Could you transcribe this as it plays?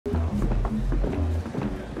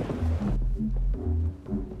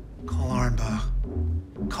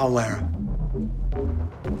Cholera.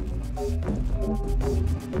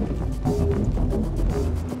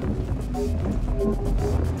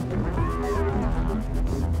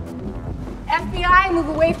 FBI, move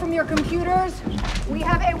away from your computers. We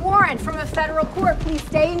have a warrant from a federal court. Please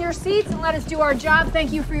stay in your seats and let us do our job.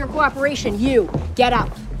 Thank you for your cooperation. You, get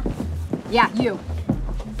out. Yeah, you.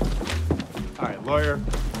 All right, lawyer.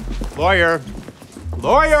 Lawyer.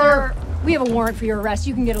 Lawyer! Sir, we have a warrant for your arrest.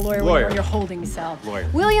 You can get a lawyer when you're in your holding cell. Lawyer.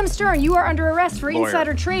 William Stern, you are under arrest for Lawyer.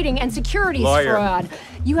 insider trading and securities Lawyer. fraud.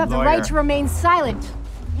 You have the Lawyer. right to remain silent.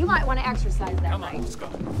 You might want to exercise that right. Let's go.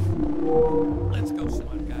 Let's go,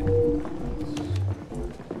 smart guy.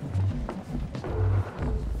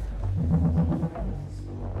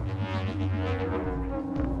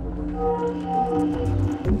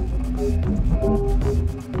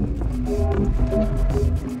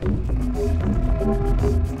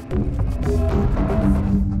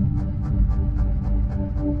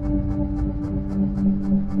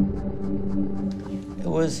 It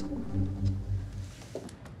was,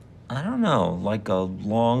 I don't know, like a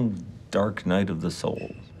long, dark night of the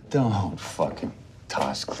soul. Don't fucking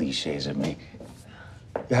toss cliches at me.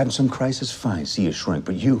 You're having some crisis? Fine, see you shrink.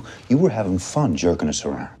 But you were having fun jerking us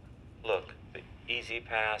around. Look, the easy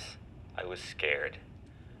pass, I was scared.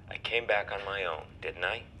 I came back on my own, didn't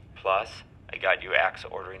I? Plus, I got you Axe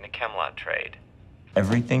ordering the Camelot trade.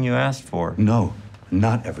 Everything you asked for. No,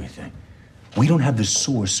 not everything. We don't have the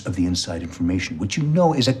source of the inside information, which you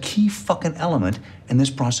know is a key fucking element in this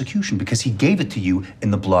prosecution because he gave it to you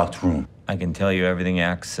in the blocked room. I can tell you everything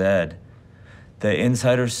Axe said. The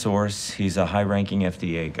insider source, he's a high-ranking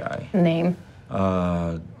FDA guy. Name?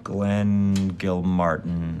 Glenn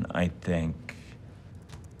Gilmartin, I think.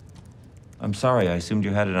 I'm sorry, I assumed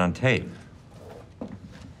you had it on tape.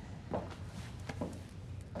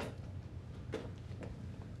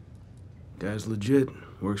 Guy's legit.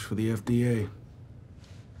 Works for the FDA.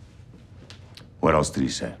 What else did he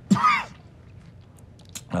say?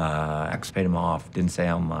 Axe paid him off, didn't say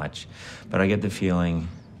how much. But I get the feeling,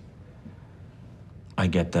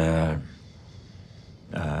 I'm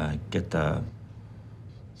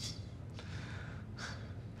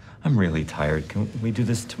really tired. Can we do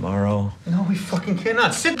this tomorrow? No, we fucking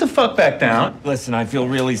cannot. Sit the fuck back down. Listen, I feel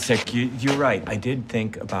really sick. You're right. I did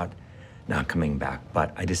think about not coming back,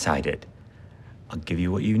 but I decided I'll give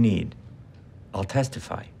you what you need. I'll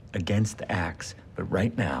testify against the Axe, but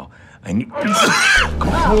right now, I need...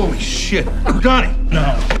 Holy shit. Donnie!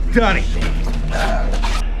 No. Donnie!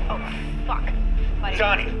 Oh, fuck. Buddy.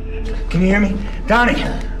 Donnie! Can you hear me? Donnie!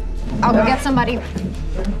 I'll go get somebody. Get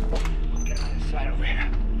on this side over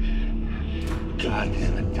here. God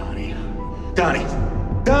damn it, Donnie. Donnie!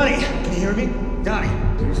 Donnie! Can you hear me? Donnie!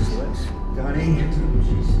 Jesus, Liz. Donnie.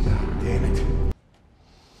 God damn it.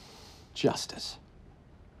 Justice.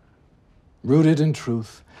 Rooted in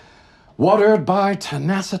truth, watered by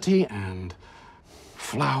tenacity and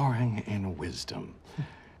flowering in wisdom,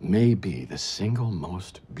 may be the single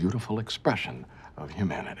most beautiful expression of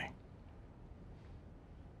humanity.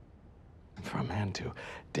 For a man to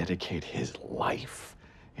dedicate his life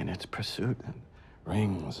in its pursuit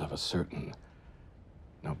rings of a certain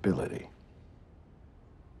nobility.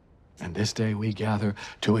 And this day we gather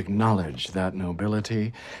to acknowledge that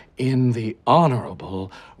nobility in the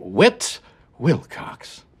Honorable Whit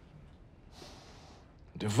Wilcox,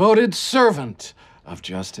 devoted servant of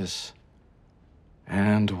justice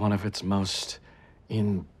and one of its most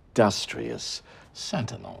industrious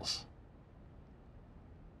sentinels.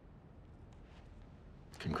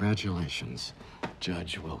 Congratulations,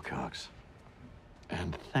 Judge Wilcox,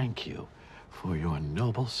 and thank you for your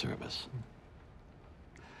noble service.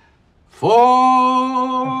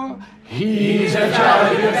 For he's a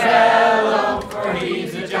jolly good fellow, for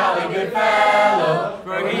he's a jolly good fellow,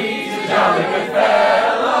 for he's a jolly good fellow.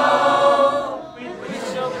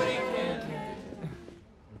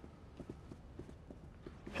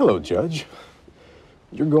 Hello, Judge.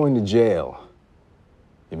 You're going to jail.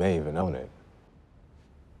 You may even own it.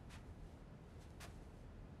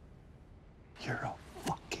 You're a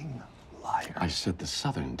fucking liar. I said the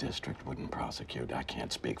Southern District wouldn't prosecute. I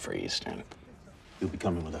can't speak for Eastern. You'll be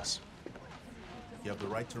coming with us. You have the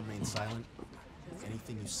right to remain silent.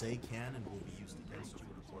 Anything you say can and will be used against you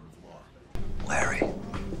in a court of law. Larry.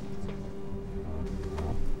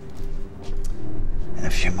 In a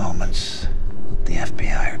few moments, the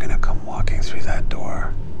FBI are gonna come walking through that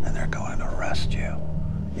door, and they're going to arrest you.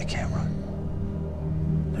 You can't run.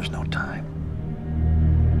 There's no time.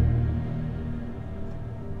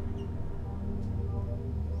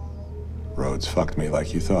 Rhodes fucked me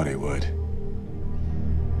like you thought he would.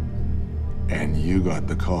 And you got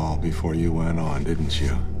the call before you went on, didn't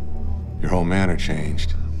you? Your whole manner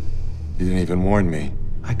changed. You didn't even warn me.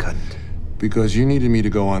 I couldn't. Because you needed me to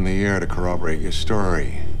go on the air to corroborate your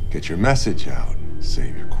story, get your message out,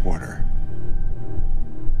 save your quarter.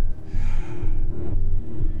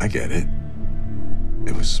 I get it.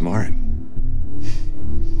 It was smart.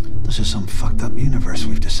 This is some fucked up universe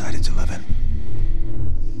we've decided to live in.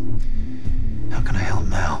 How can I help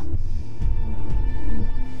now?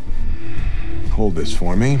 Hold this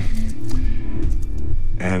for me.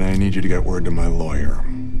 And I need you to get word to my lawyer.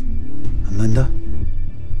 And Linda?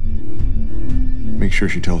 Make sure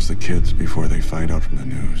she tells the kids before they find out from the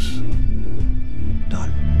news.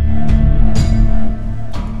 Done.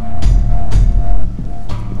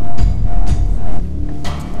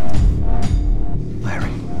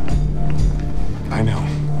 Larry. I know.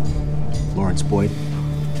 Lawrence Boyd,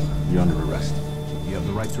 you're under arrest. You have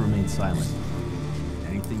the right to remain silent.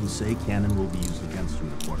 Anything you say can and will be used against you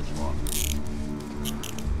in a court of law.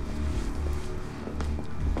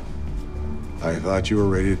 I thought you were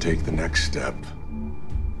ready to take the next step.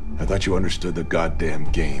 I thought you understood the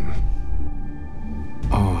goddamn game.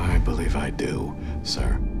 Oh, I believe I do,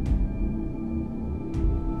 sir.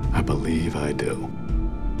 I believe I do.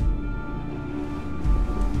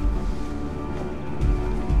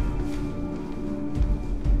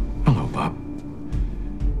 Hello, Bob.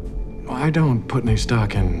 I don't put any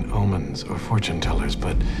stock in omens or fortune tellers,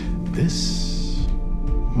 but this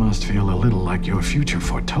must feel a little like your future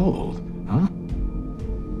foretold, huh?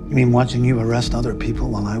 You mean watching you arrest other people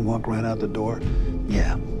while I walk right out the door?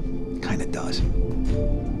 Yeah, kinda does.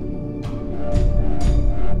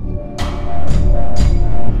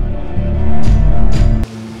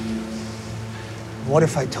 What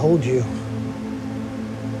if I told you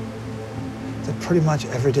that pretty much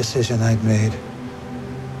every decision I've made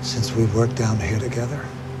since we worked down here together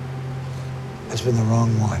has been the wrong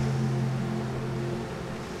one?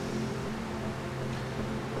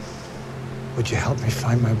 Would you help me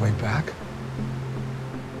find my way back?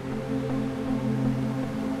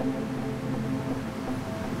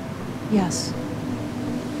 Yes.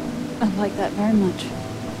 I'd like that very much.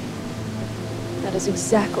 That is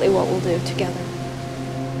exactly what we'll do together.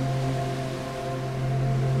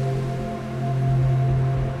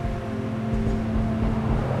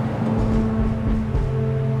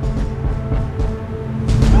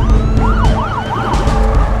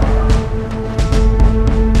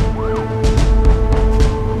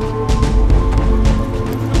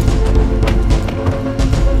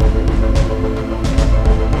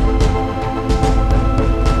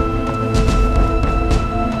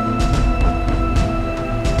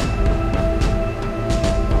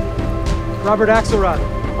 Robert Axelrod,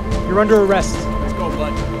 you're under arrest. Let's go,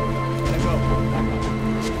 bud. Let's go.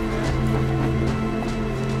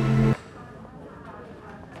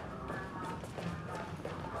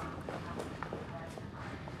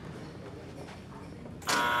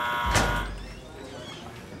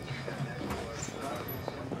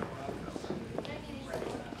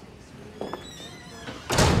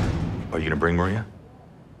 Are you gonna bring Maria?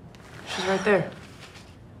 She's right there.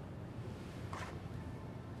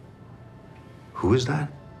 Who is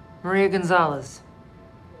that? Maria Gonzalez.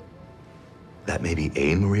 That may be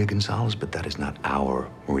a Maria Gonzalez, but that is not our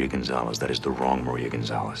Maria Gonzalez. That is the wrong Maria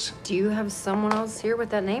Gonzalez. Do you have someone else here with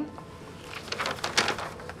that name?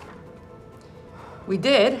 We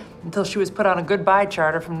did, until she was put on a goodbye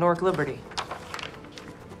charter from Newark Liberty.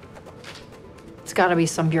 It's gotta be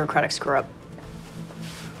some bureaucratic screw-up.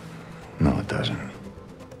 No, it doesn't.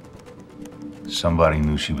 Somebody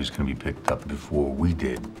knew she was going to be picked up before we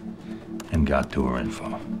did and got to her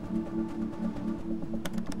info.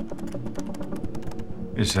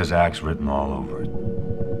 It says Axe written all over it.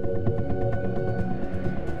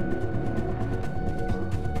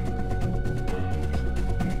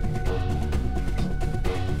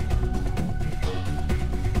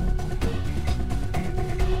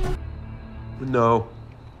 No.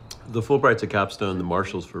 The Fulbright's a capstone, the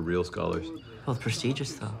Marshall's for real scholars. Both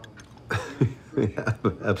prestigious, though. Yeah,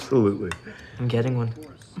 absolutely. I'm getting one.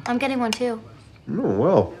 I'm getting one too. Oh,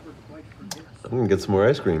 well. I'm gonna get some more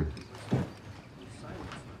ice cream.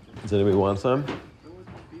 Does anybody want some?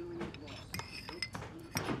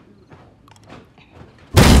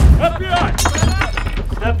 FBI!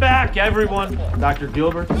 Step back, everyone. Dr.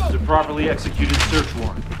 Gilbert, this is a properly executed search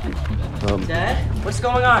warrant. Dad? What's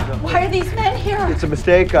going on? Why are these men here? It's a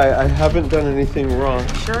mistake. I haven't done anything wrong.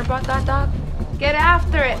 Sure about that, Doc? Get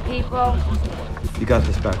after it, people. You got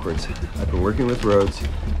this backwards. I've been working with Rhodes.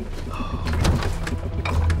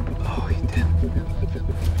 Oh, he did.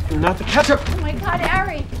 Not the ketchup! Oh my God,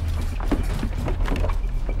 Harry!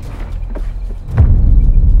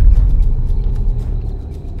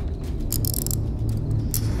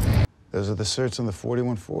 the certs on the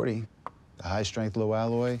 4140, the high-strength low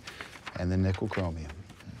alloy, and the nickel chromium.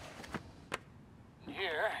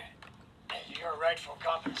 Here, your rightful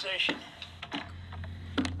compensation.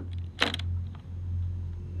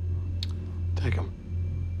 Take him.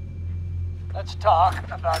 Let's talk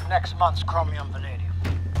about next month's chromium vanadium.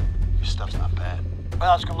 Your stuff's not bad.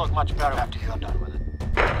 Well, it's gonna look much better after you're done with it.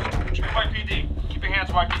 NYPD, keep your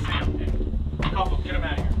hands where I can see them. Couple, get him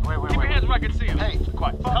out of here. Wait. Keep your hands where I can see them. Hey,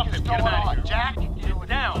 Quiet. what is going on, Jack? Get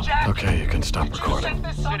down. Jack! Okay, you can stop recording.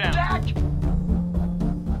 Sit down. Jack!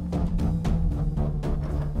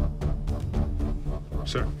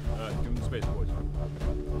 Sir. Give him the space, boys.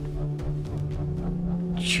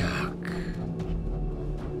 Chuck.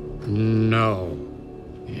 No.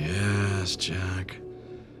 Yes, Jack.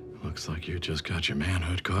 Looks like you just got your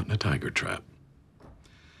manhood caught in a tiger trap.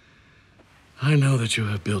 I know that you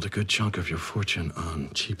have built a good chunk of your fortune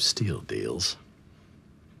on cheap steel deals.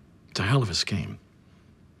 It's a hell of a scheme.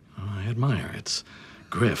 I admire its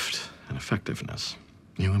grift and effectiveness.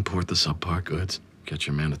 You import the subpar goods, get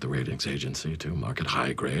your men at the ratings agency to market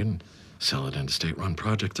high grade, and sell it into state-run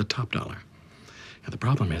projects at top dollar. And the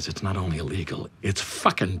problem is, it's not only illegal, it's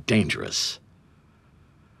fucking dangerous.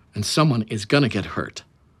 And someone is gonna get hurt.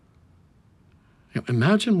 You know,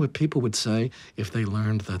 imagine what people would say if they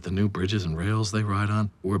learned that the new bridges and rails they ride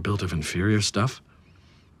on were built of inferior stuff.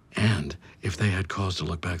 And if they had cause to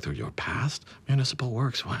look back through your past municipal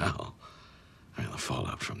works, well, I mean, the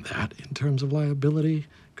fallout from that in terms of liability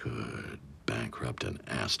could bankrupt an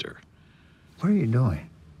Astor. What are you doing?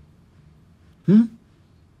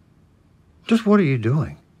 Just what are you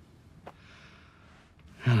doing?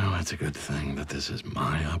 You know, it's a good thing that this is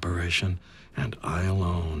my operation, and I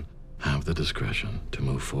alone have the discretion to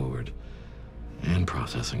move forward in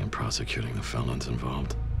processing and prosecuting the felons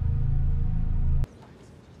involved.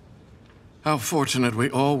 How fortunate we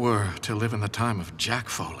all were to live in the time of Jack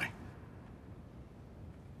Foley.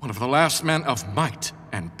 One of the last men of might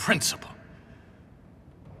and principle.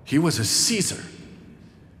 He was a Caesar.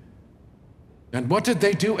 And what did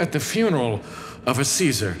they do at the funeral of a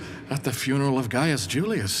Caesar? At the funeral of Gaius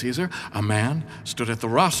Julius Caesar, a man stood at the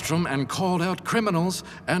rostrum and called out criminals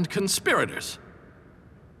and conspirators.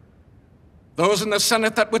 Those in the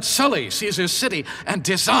Senate that would sully Caesar's city and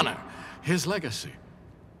dishonor his legacy.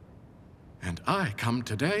 And I come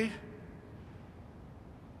today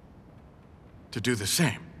to do the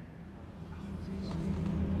same.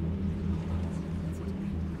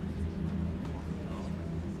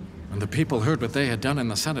 When the people heard what they had done in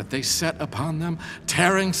the Senate, they set upon them,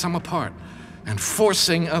 tearing some apart and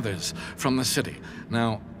forcing others from the city.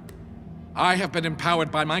 Now, I have been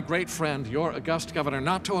empowered by my great friend, your august governor,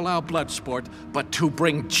 not to allow blood sport, but to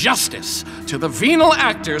bring justice to the venal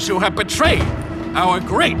actors who have betrayed our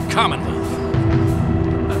great Commonwealth.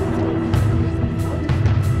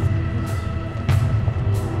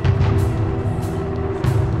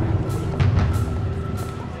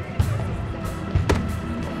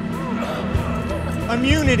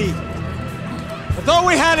 Immunity. I thought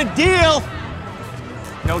we had a deal.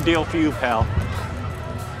 No deal for you, pal.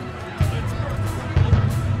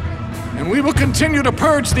 And we will continue to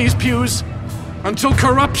purge these pews until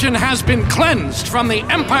corruption has been cleansed from the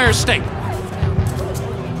Empire State.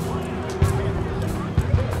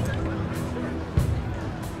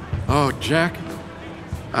 Oh, Jack,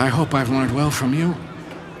 I hope I've learned well from you,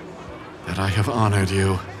 that I have honored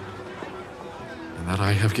you, and that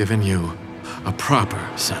I have given you a proper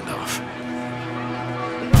send-off.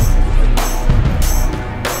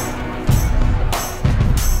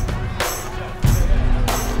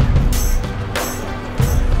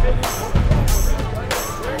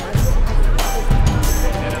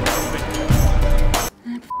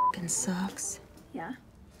 That f***ing sucks. Yeah?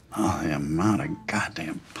 Oh, the amount of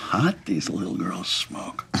goddamn pot these little girls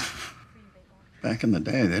smoke. Back in the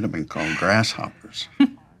day, they'd have been called grasshoppers.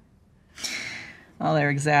 Well,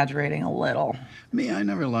 they're exaggerating a little. Me, I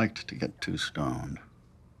never liked to get too stoned.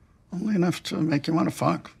 Only enough to make you want to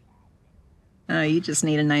fuck. Oh, you just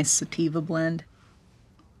need a nice sativa blend.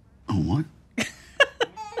 Oh, what?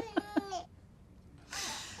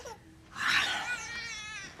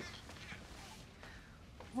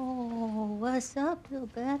 Oh, what's up, little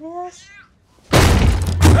badass?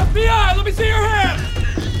 FBI, let me see your hand!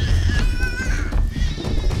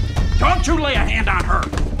 Don't you lay a hand on her!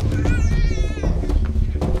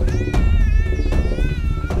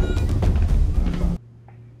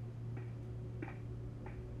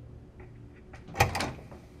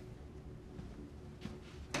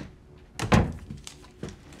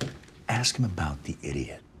 Ask him about the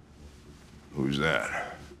idiot. Who's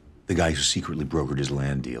that? The guy who secretly brokered his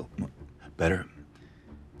land deal. Better,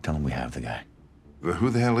 Tell him we have the guy. But who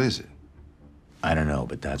the hell is it? I don't know,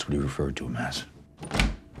 but that's what he referred to him as.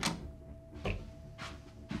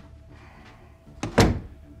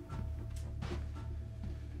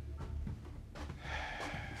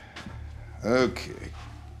 Okay.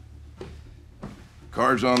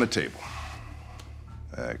 Cards on the table.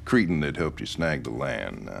 Cretin that helped you snag the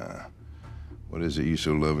land. What is it you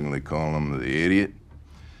so lovingly call him? The idiot?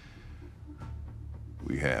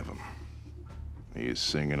 We have him. He is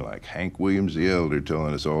singing like Hank Williams the Elder,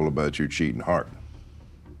 telling us all about your cheating heart.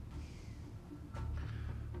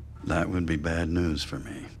 That would be bad news for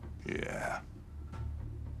me. Yeah.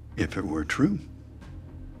 If it were true.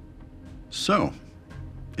 So,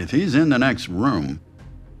 if he's in the next room,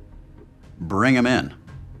 bring him in.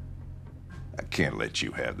 I can't let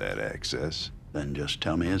you have that access. Then just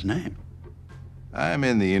tell me his name. I'm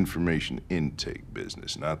in the information intake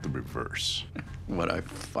business, not the reverse. What I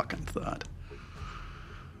fucking thought.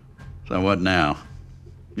 So what now?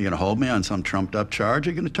 You gonna hold me on some trumped up charge, or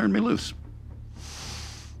you gonna turn me loose?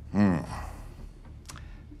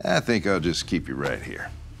 I think I'll just keep you right here.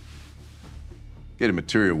 Get a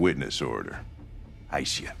material witness order.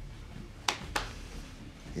 Ice you.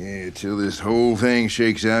 Yeah, till this whole thing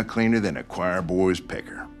shakes out cleaner than a choir boy's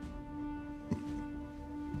pecker.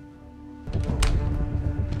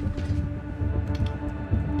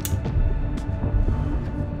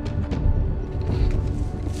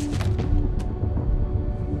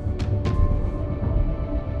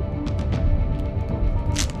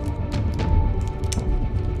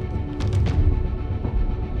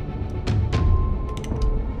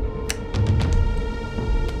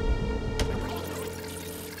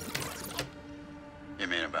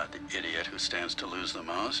 Stands to lose the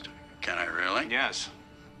most? Can I really? Yes.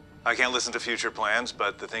 I can't listen to future plans,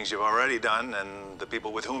 but the things you've already done and the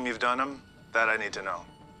people with whom you've done them, that I need to know.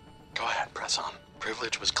 Go ahead, press on.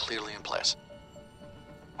 Privilege was clearly in place.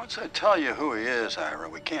 Once I tell you who he is, Ira,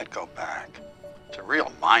 we can't go back. It's a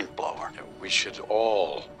real mind blower. We should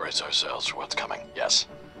all brace ourselves for what's coming, yes.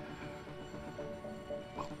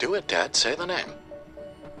 Well, do it, Dad. Say the name.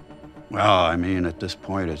 Well, I mean, at this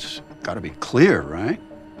point, it's got to be clear, right?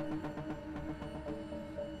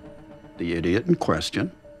 The idiot in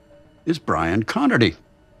question is Brian Connerty.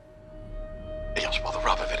 Yes, well, the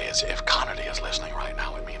rub of it is, if Connerty is listening right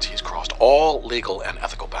now, it means he's crossed all legal and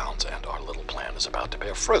ethical bounds, and our little plan is about to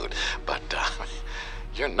bear fruit. But,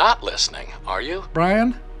 you're not listening, are you?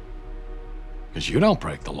 Brian? Because you don't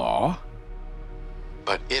break the law.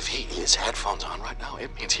 But if he is headphones on right now,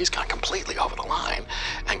 it means he's gone completely over the line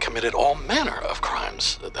and committed all manner of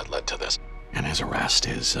crimes that led to this. And his arrest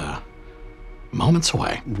is, moments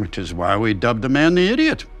away. Which is why we dubbed the man the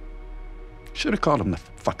idiot. Should have called him the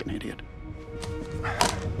fucking idiot.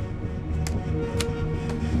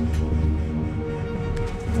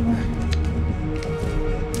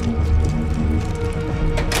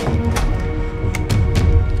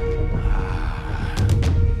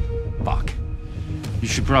 Fuck. You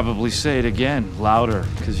should probably say it again, louder,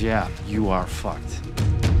 because yeah, you are fucked.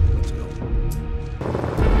 Let's go.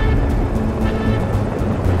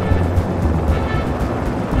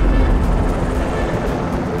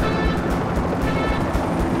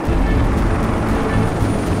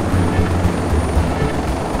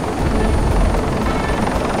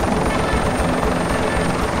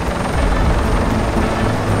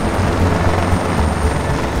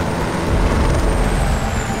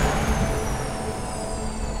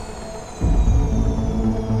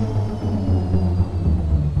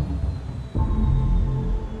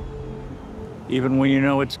 Even when you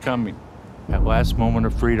know it's coming, that last moment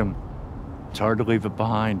of freedom, it's hard to leave it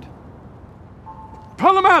behind.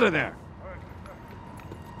 Pull him out of there!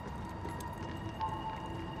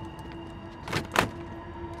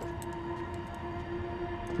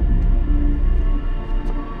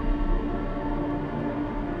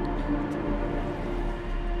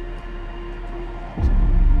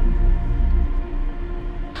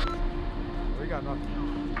 We got nothing.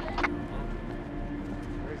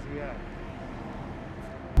 Where's he at?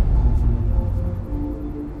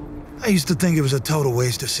 I used to think it was a total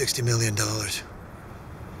waste of $60 million.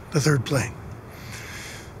 The third plane.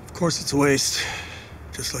 Of course it's a waste,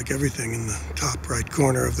 just like everything in the top right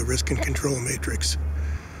corner of the risk and control matrix.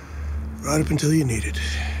 Right up until you need it.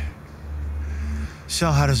 So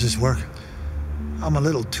how does this work? I'm a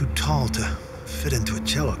little too tall to fit into a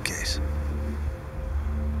cello case.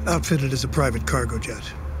 Outfitted as a private cargo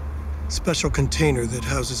jet. Special container that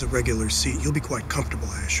houses a regular seat. You'll be quite comfortable,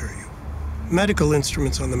 I assure you. Medical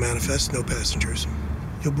instruments on the manifest, no passengers.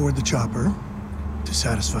 You'll board the chopper to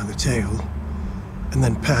satisfy the tail, and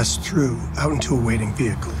then pass through out into a waiting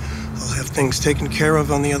vehicle. I'll have things taken care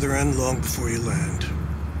of on the other end long before you land.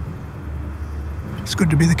 It's good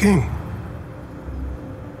to be the king.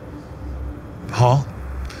 Paul,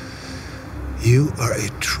 you are a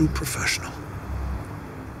true professional.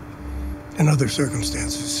 In other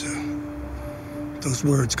circumstances, those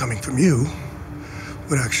words coming from you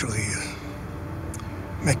would actually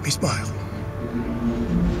make me smile.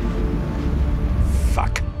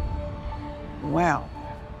 Fuck. Well,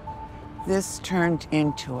 this turned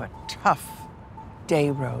into a tough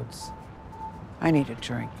day, Rhodes. I need a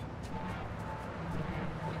drink.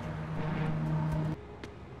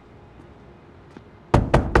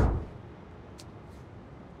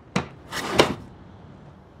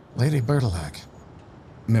 Lady Bertolac.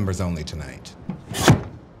 Members only tonight.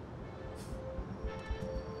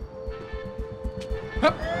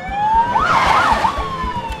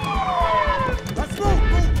 Let's move!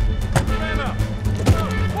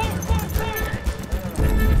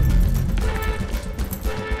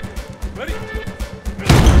 Ready?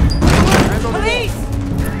 Hands on Police! the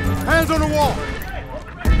wall! Hands on the wall!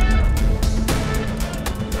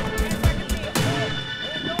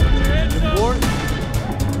 Ward?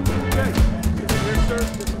 Okay. Here, sir.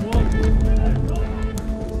 Get the wall.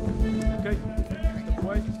 Okay. Step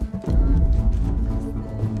away.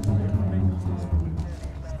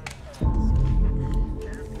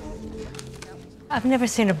 I've never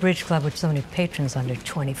seen a bridge club with so many patrons under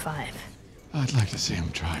 25. I'd like to see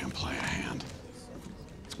him try and play a hand.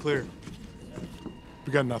 It's clear.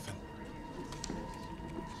 We got nothing.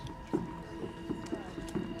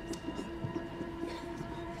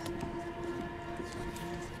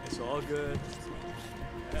 It's all good.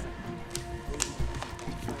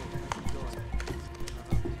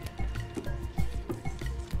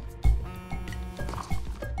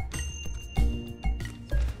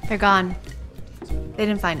 They're gone. They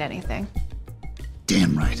didn't find anything.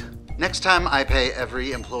 Damn right. Next time I pay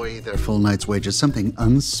every employee their full night's wages, something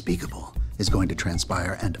unspeakable is going to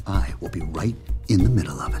transpire, and I will be right in the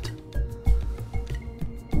middle of it.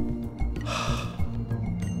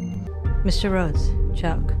 Mr. Rhodes,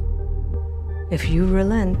 Chuck, if you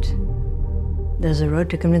relent, there's a road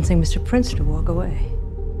to convincing Mr. Prince to walk away.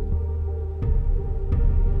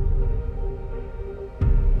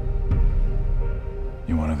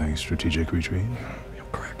 You want to think strategic retreat? You're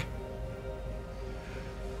correct.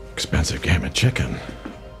 Expensive game of chicken.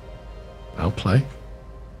 I'll play.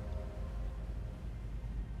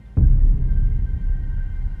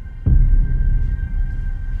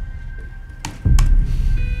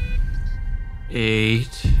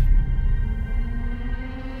 Eight.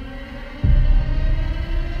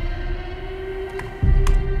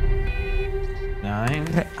 Nine.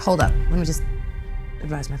 Okay, hold up. Let me just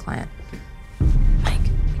advise my client. Mike,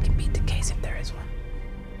 we can beat the case if there is one.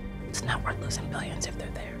 It's not worth losing billions if they're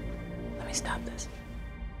there. Let me stop this.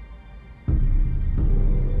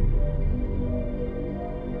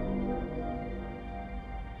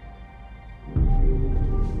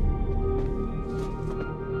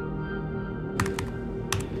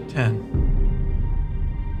 Ten.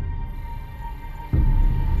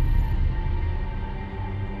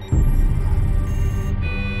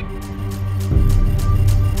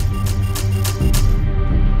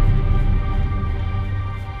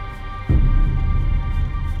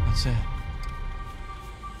 That's it.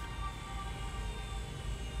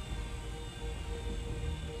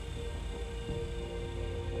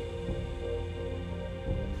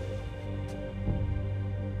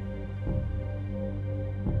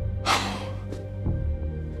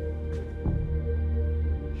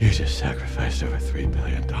 You just sacrificed over $3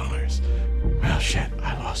 billion. Well, shit,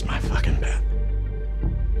 I lost my fucking bet.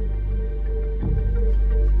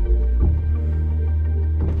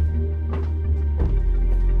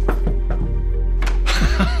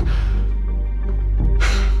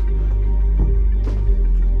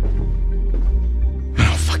 I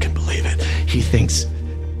don't fucking believe it.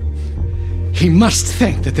 He must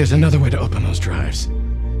think that there's another way to open those drives.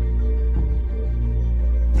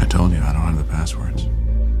 I told you, I don't have the passwords.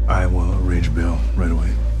 I will arrange bail right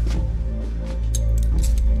away.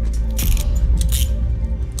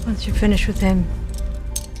 Once you're finished with him,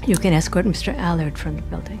 you can escort Mr. Allard from the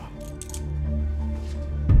building.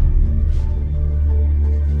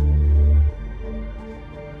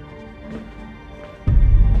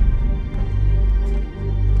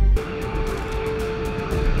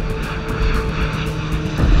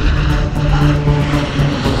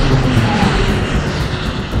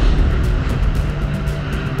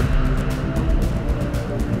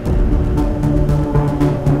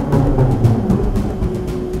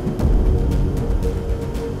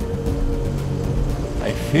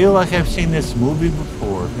 I feel like I've seen this movie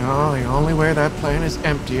before. No, the only way that plane is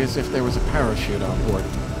empty is if there was a parachute on board.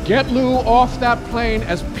 Get Lou off that plane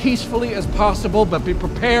as peacefully as possible, but be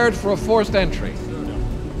prepared for a forced entry.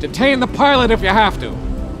 Detain the pilot if you have to.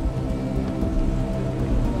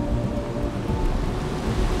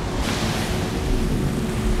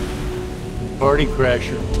 Party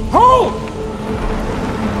crasher. Hold!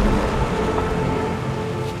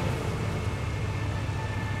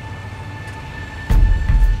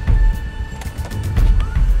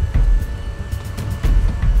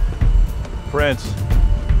 Prince,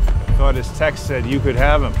 thought his text said you could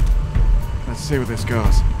have him. Let's see where this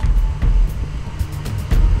goes.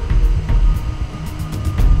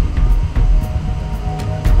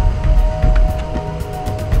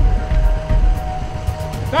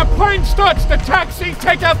 That plane starts the taxi,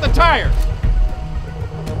 take out the tires.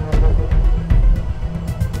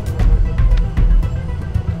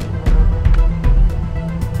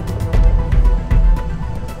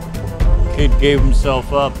 Kid gave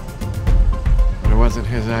himself up. It wasn't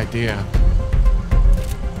his idea.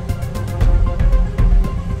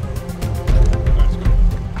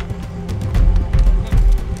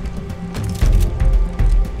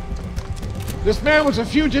 This man was a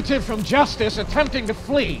fugitive from justice attempting to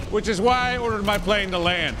flee. Which is why I ordered my plane to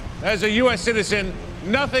land. As a U.S. citizen,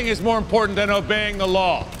 nothing is more important than obeying the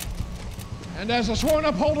law. And as a sworn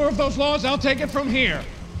upholder of those laws, I'll take it from here.